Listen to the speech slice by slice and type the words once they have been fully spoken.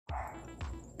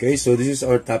Okay, so this is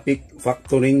our topic,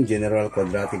 factoring general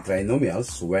quadratic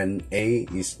trinomials when a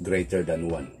is greater than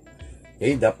 1.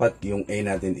 Okay, dapat yung a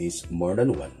natin is more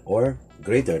than 1 or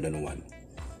greater than 1.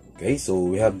 Okay, so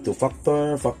we have to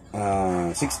factor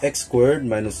 6x squared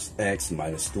minus x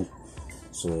minus 2.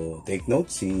 So take note,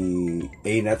 si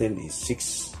a natin is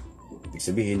 6. Ibig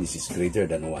sabihin, this is greater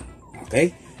than 1.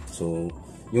 Okay, so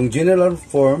yung general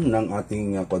form ng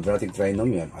ating quadratic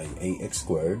trinomial ay ax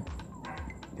squared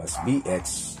plus bx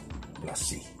plus c.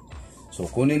 So,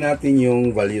 kunin natin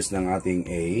yung values ng ating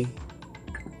a.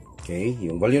 Okay,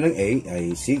 yung value ng a ay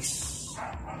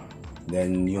 6.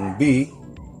 Then, yung b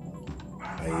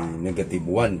ay negative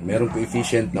 1. Merong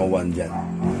coefficient na 1 dyan.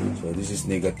 So, this is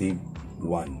negative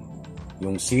 1.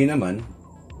 Yung c naman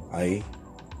ay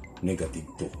negative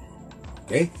 2.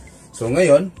 Okay? So,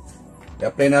 ngayon,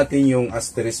 i-apply natin yung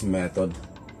asterisk method.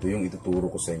 Ito yung ituturo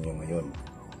ko sa inyo ngayon.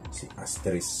 Si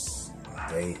asterisk.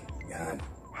 Okay, yan.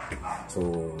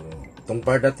 So, itong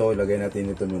part na to, ilagay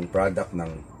natin ito yung product ng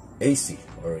AC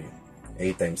or A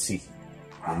times C.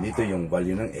 Then dito yung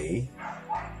value ng A.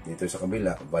 Dito sa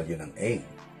kabila, value ng A.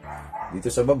 Dito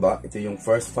sa baba, ito yung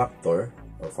first factor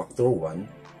or factor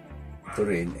 1. Ito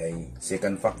rin ay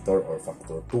second factor or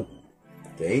factor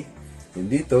 2. Okay? Then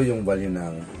dito yung value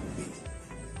ng B.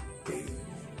 Okay.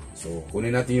 So,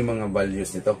 kunin natin yung mga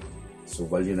values nito. So,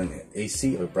 value ng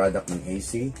AC or product ng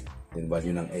AC. Then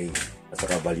value ng A at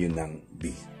saka value ng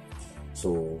B.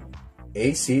 So,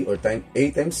 AC or A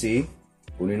times C,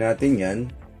 kunin natin yan.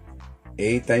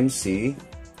 A times C.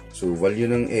 So,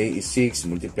 value ng A is 6.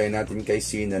 Multiply natin kay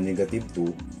C na negative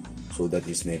 2. So, that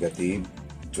is negative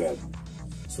 12.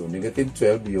 So, negative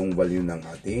 12 yung value ng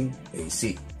ating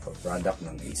AC or product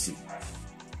ng AC.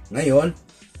 Ngayon,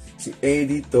 si A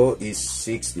dito is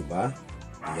 6, di ba?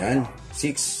 Ayan,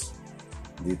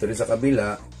 6. Dito rin sa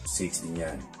kabila, 6 din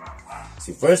yan.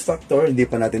 Si first factor, hindi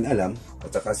pa natin alam. At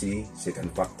saka si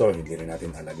second factor, hindi rin natin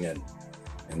alam yan.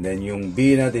 And then yung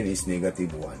B natin is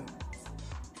negative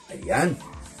 1. Ayan.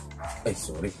 Ay,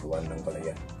 sorry. 1 lang pala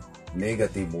yan.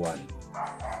 Negative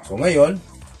 1. So ngayon,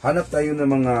 hanap tayo ng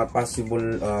mga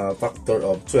possible factor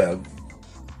of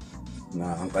 12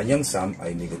 na ang kanyang sum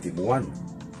ay negative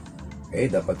 1. Okay,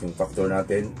 dapat yung factor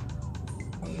natin,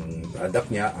 ang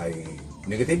product niya ay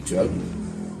negative 12.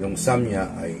 Yung sum niya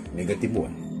ay negative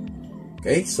 1.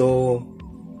 Okay, so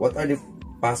what are the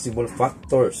possible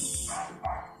factors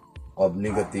of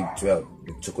negative 12?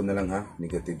 Itsuk ko na lang ha,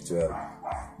 negative 12.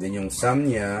 Then yung sum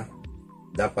niya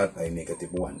dapat ay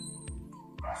negative 1.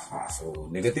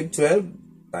 So negative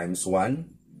 12 times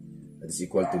 1, that is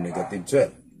equal to negative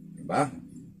 12. Diba?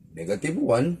 Negative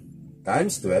 1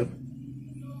 times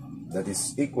 12, that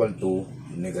is equal to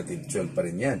negative 12 pa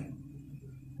rin yan.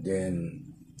 Then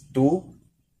 2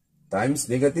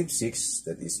 times negative 6,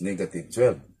 that is negative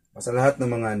 12. Basta lahat ng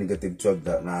mga negative 12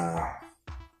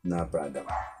 na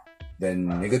product. Then,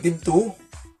 negative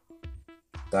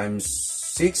 2 times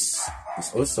 6 is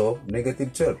also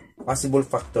negative 12. Possible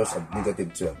factors of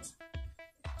negative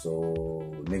 12. So,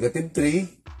 negative 3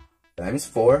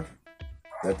 times 4,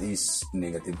 that is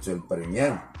negative 12 pa rin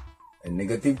yan. And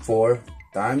negative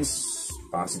 4 times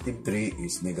positive 3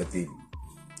 is negative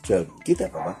 12. Kita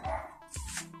pa ba?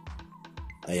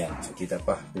 Ayan, so kita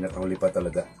pa, pinakahuli pa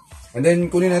talaga. And then,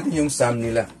 kunin natin yung sum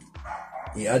nila.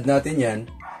 I-add natin yan,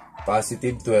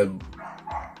 positive 12,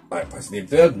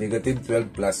 negative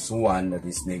 12 plus 1, that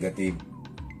is negative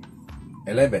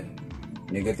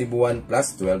 11. Negative 1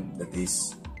 plus 12, that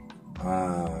is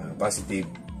positive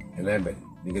 11.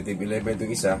 Negative 11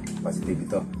 itong isa, positive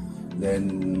ito.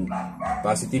 Then,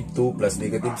 positive 2 plus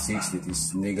negative 6, that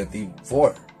is negative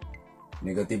 4.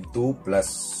 Negative 2 plus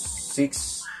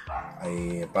 6,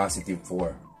 ay positive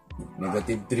 4.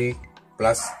 Negative 3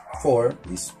 plus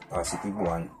 4 is positive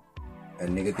 1. And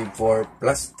negative 4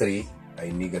 plus 3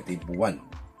 ay negative 1.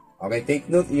 Okay, take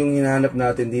note, yung hinahanap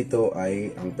natin dito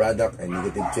ay ang product ay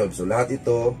negative 12. So, lahat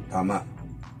ito tama.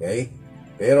 Okay?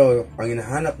 Pero, ang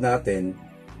hinahanap natin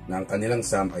ng kanilang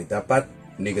sum ay dapat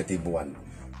negative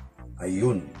 1.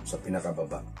 Ayun, sa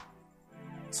pinakababa.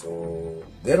 So,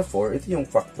 therefore, ito yung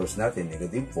factors natin,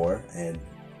 negative 4 and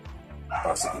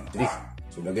positive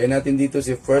 3. So, lagay natin dito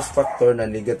si first factor na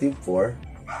negative 4.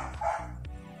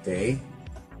 Okay.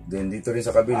 Then, dito rin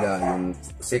sa kabila, yung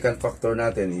second factor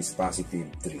natin is positive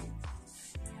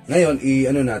 3. Ngayon,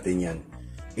 i-ano natin yan?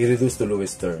 I-reduce to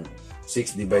lowest term.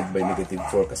 6 divided by negative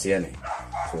 4 kasi yan eh.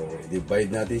 So,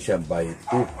 divide natin siya by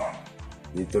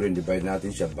 2. Dito rin divide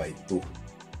natin siya by 2.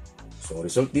 So,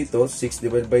 result dito, 6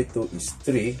 divided by 2 is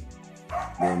 3.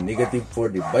 Then, negative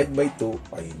 4 divided by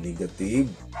 2 ay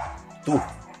negative 2.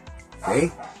 Okay?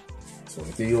 So,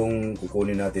 ito yung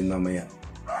kukunin natin mamaya.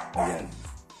 Ayan.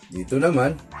 Dito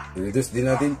naman, i-reduce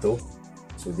din natin to.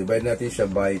 So, divide natin siya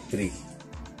by 3.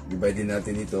 Divide din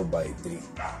natin ito by 3.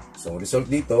 So, ang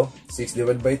result dito, 6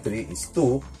 divided by 3 is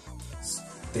 2.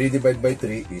 3 divided by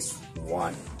 3 is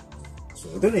 1.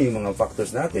 So, ito na yung mga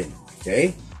factors natin.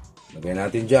 Okay? Lagyan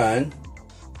natin dyan.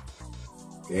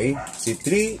 Okay? Si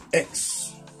 3x.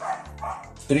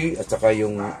 3 at saka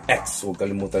yung x. Huwag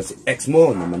kalimutan si x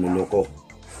mo na manuloko.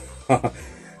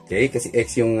 Okay, kasi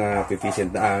x yung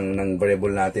coefficient ng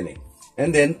variable natin eh.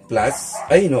 And then, plus,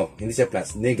 ay no, hindi siya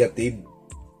plus, negative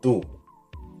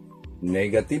 2.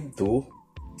 Negative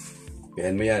 2.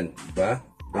 Pihan mo yan, diba?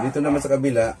 Dito naman sa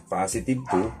kabila, positive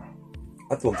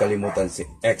 2. At huwag kalimutan si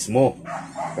x mo.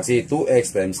 Kasi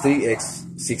 2x times 3x,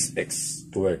 6x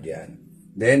squared yan.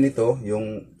 Then, ito,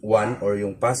 yung 1 or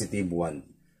yung positive 1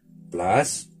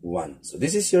 plus 1. So,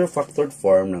 this is your factored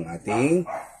form ng ating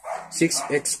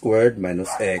 6x squared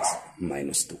minus x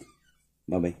minus 2.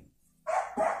 Bye-bye.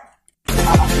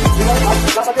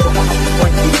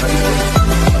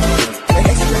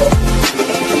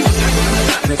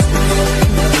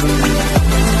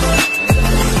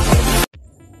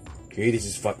 Okay, this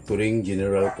is factoring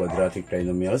general quadratic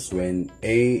trinomials when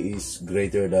a is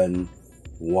greater than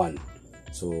 1.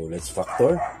 So, let's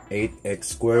factor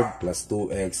 8x squared plus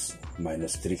 2x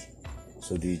minus 3.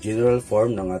 So, the general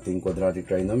form ng ating quadratic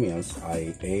trinomials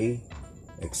ay a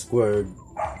x squared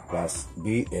plus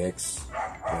bx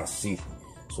plus c.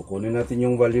 So, kunin natin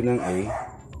yung value ng a,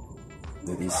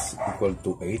 that is equal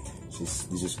to 8.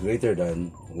 This is greater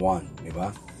than 1,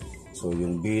 diba? So,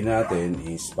 yung b natin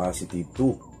is positive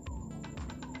 2.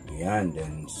 Ayan,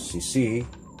 then si c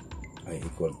ay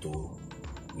equal to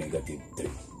negative 3.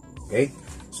 Okay?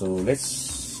 So,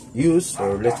 let's use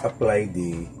or let's apply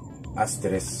the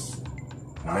asterisk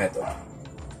method.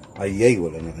 Ay,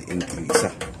 wala na entry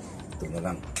isa. Ito na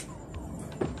lang.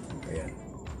 Ayan.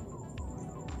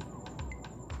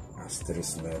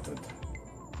 Asterisk method.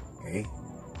 Okay.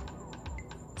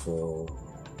 So,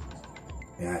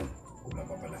 ayan. Kulang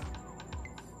pa pala.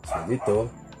 So, dito,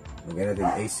 lagyan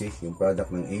natin AC, yung product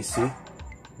ng AC.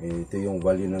 Ito yung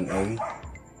value ng A.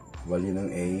 Value ng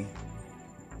A.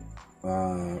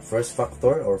 First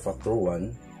factor or factor 1.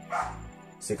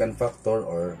 Second factor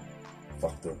or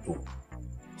factor 2.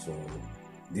 So,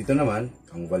 dito naman,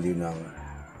 ang value ng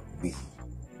B.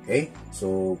 Okay?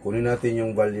 So, kunin natin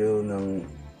yung value ng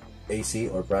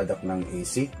AC or product ng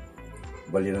AC.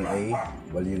 Value ng A,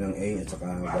 value ng A, at saka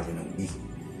value ng B.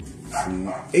 Si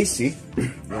AC,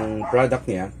 yung product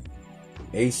niya,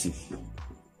 AC.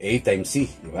 A times C,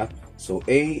 di ba? So,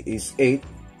 A is 8,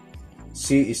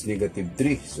 C is negative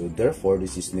 3. So, therefore,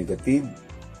 this is negative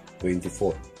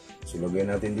 24. So,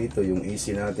 lagyan natin dito, yung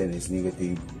AC natin is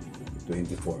negative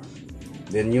 24.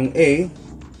 Then, yung A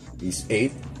is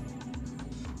 8.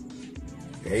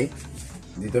 Okay?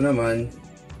 Dito naman,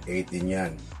 8 din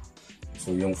yan.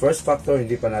 So, yung first factor,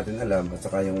 hindi pa natin alam, at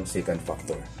saka yung second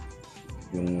factor.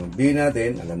 Yung B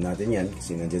natin, alam natin yan,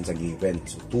 kasi nandyan sa given.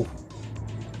 So, 2.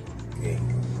 Okay.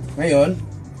 Ngayon,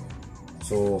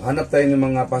 so, hanap tayo ng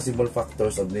mga possible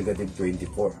factors of negative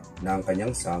 24 na ang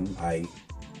kanyang sum ay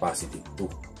positive 2.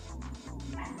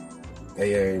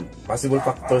 Kaya, possible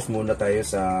factors muna tayo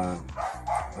sa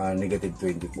negative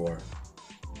 24.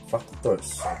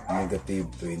 Factors of negative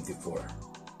 24.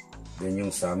 Then,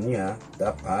 yung sum niya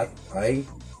dapat ay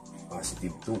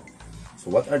positive 2.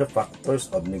 So, what are the factors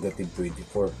of negative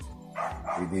 24?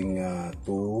 Reading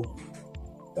 2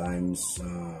 times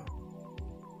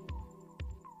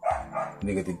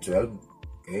negative 12,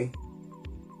 okay,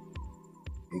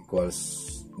 equals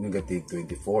negative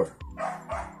 24.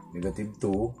 Negative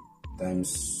 2 times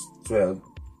 12,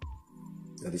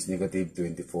 that is negative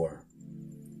 24.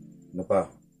 Ano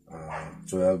pa?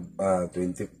 21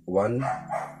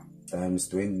 times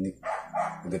 20,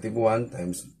 negative 1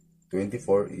 times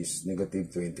 24 is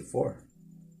negative 24.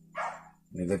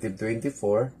 Negative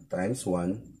 24 times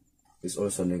 1 is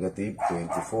also negative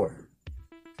 24.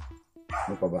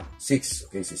 Ano pa ba?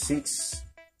 6. Okay, so 6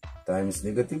 times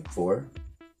negative 4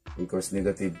 equals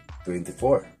negative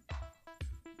 24.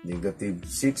 Negative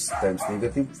 6 times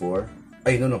negative 4,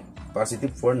 ay no,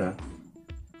 positive 4 na.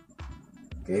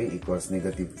 Okay, equals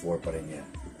negative 4 pa rin yan.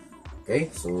 Okay,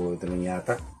 so ito lang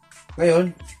yata.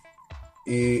 Ngayon,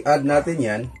 i-add natin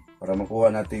yan para makuha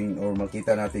natin or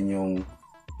makita natin yung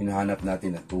hinahanap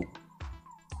natin na 2.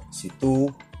 Si 2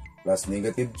 plus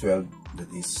negative 12,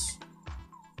 that is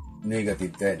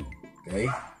negative 10. Okay,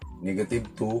 negative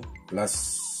 2 plus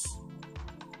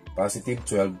positive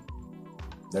 12,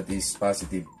 that is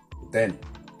positive 10.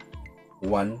 1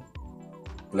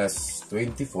 plus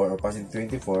 24 or positive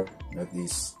 24, that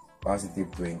is positive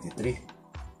 23.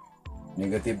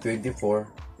 Negative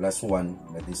 24 plus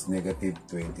 1, that is negative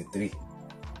 23.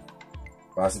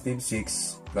 Positive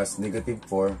 6 plus negative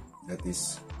 4, that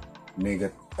is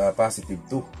positive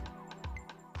 2.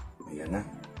 Ayan na.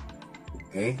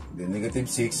 Okay, then negative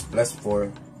 6 plus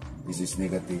 4, this is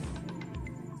negative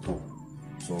 2.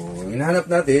 So,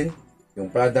 hinahanap natin, yung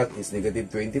product is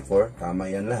negative 24, tama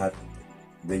yan lahat.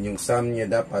 Then yung sum niya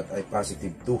dapat ay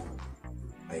positive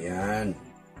 2. Ayan.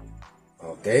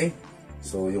 Okay,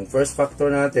 so yung first factor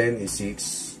natin is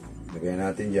 6. Lagyan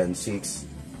natin dyan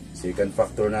 6. Second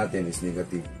factor natin is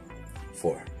negative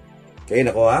 4. Okay,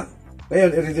 nakuha? Ngayon,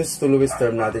 i-reduce to lowest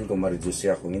term natin kung ma-reduce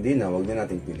siya. Kung hindi na, huwag na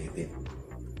natin pilitin.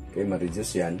 Okay,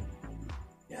 ma-reduce yan.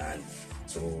 Yan.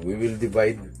 So, we will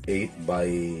divide 8 by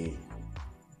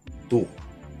 2.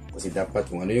 Kasi dapat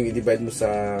kung ano yung i-divide mo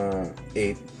sa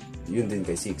 8, yun din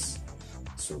kay 6.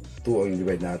 So, 2 ang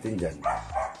i-divide natin dyan.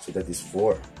 So, that is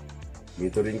 4.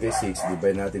 Dito rin kay 6,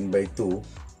 divide natin by 2,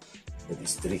 that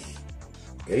is 3.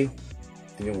 Okay?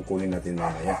 Ito yung kukunin natin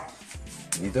mamaya.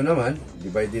 Dito naman,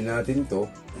 divide din natin to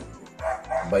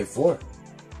by 4.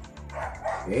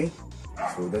 Okay?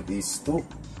 So, that is 2.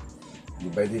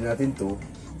 Divide din natin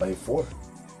 2 by 4.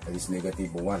 That is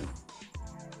negative 1.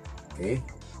 Okay?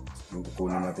 So, yung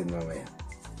kukunin natin mamaya.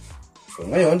 So,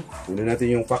 ngayon, kunin natin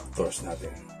yung factors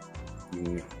natin.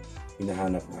 Yung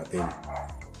hinahanap natin.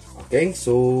 Okay?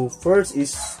 So, first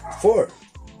is 4.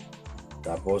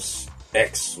 Tapos,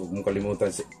 x. Huwag mong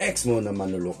kalimutan si x mo na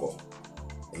manloloko.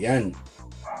 Ayan.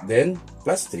 Then,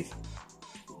 plus 3.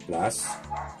 Plus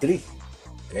 3.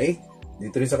 Okay?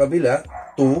 Dito rin sa kabila,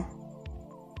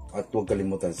 2. At huwag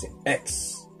kalimutan si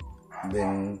x.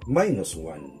 Then, minus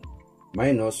 1.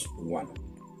 Minus 1.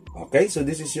 Okay? So,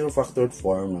 this is your factored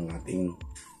form ng ating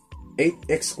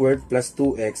 8x squared plus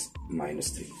 2x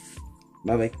minus 3.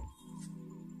 Bye-bye.